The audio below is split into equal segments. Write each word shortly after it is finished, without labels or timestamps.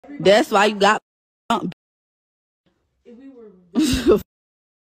That's why you got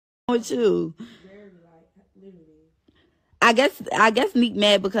with you. I guess Neek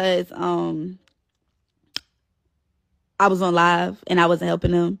mad because I was on live and I wasn't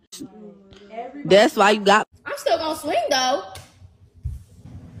helping them. That's why you got. I'm still gonna swing though.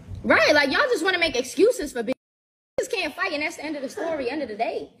 Right, like y'all just want to make excuses for being. Just can't fight, and that's the end of the story. End of the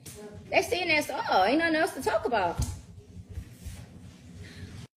day, they saying that's all. Ain't nothing else to talk about.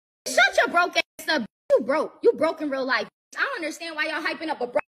 Shut your broke ass up. You broke. You broke in real life. I don't understand why y'all hyping up a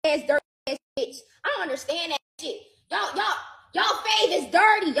broke ass, dirty ass bitch. I don't understand that shit. Y'all fave is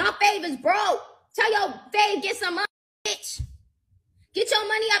dirty. Y'all fave is broke. Tell your fave get some money, bitch. Get your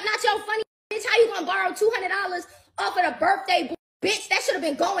money up, not your funny bitch. How you gonna borrow $200 off of the birthday, bitch? That should have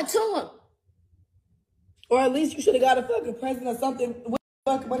been going to him. Or at least you should have got a fucking present or something with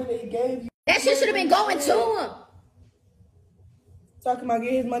the fucking money that he gave you. That shit should have been going to him. Talking about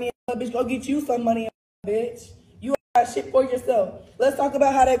get his money, bitch. Go get you some money, bitch. You got shit for yourself. Let's talk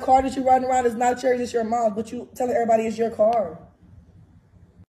about how that car that you riding around is not yours, it's your mom's, but you telling everybody it's your car.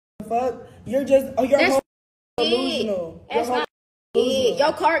 The fuck? You're just, your whole delusional. That's not it.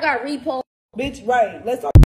 Your car got repo. Bitch, right. Let's talk.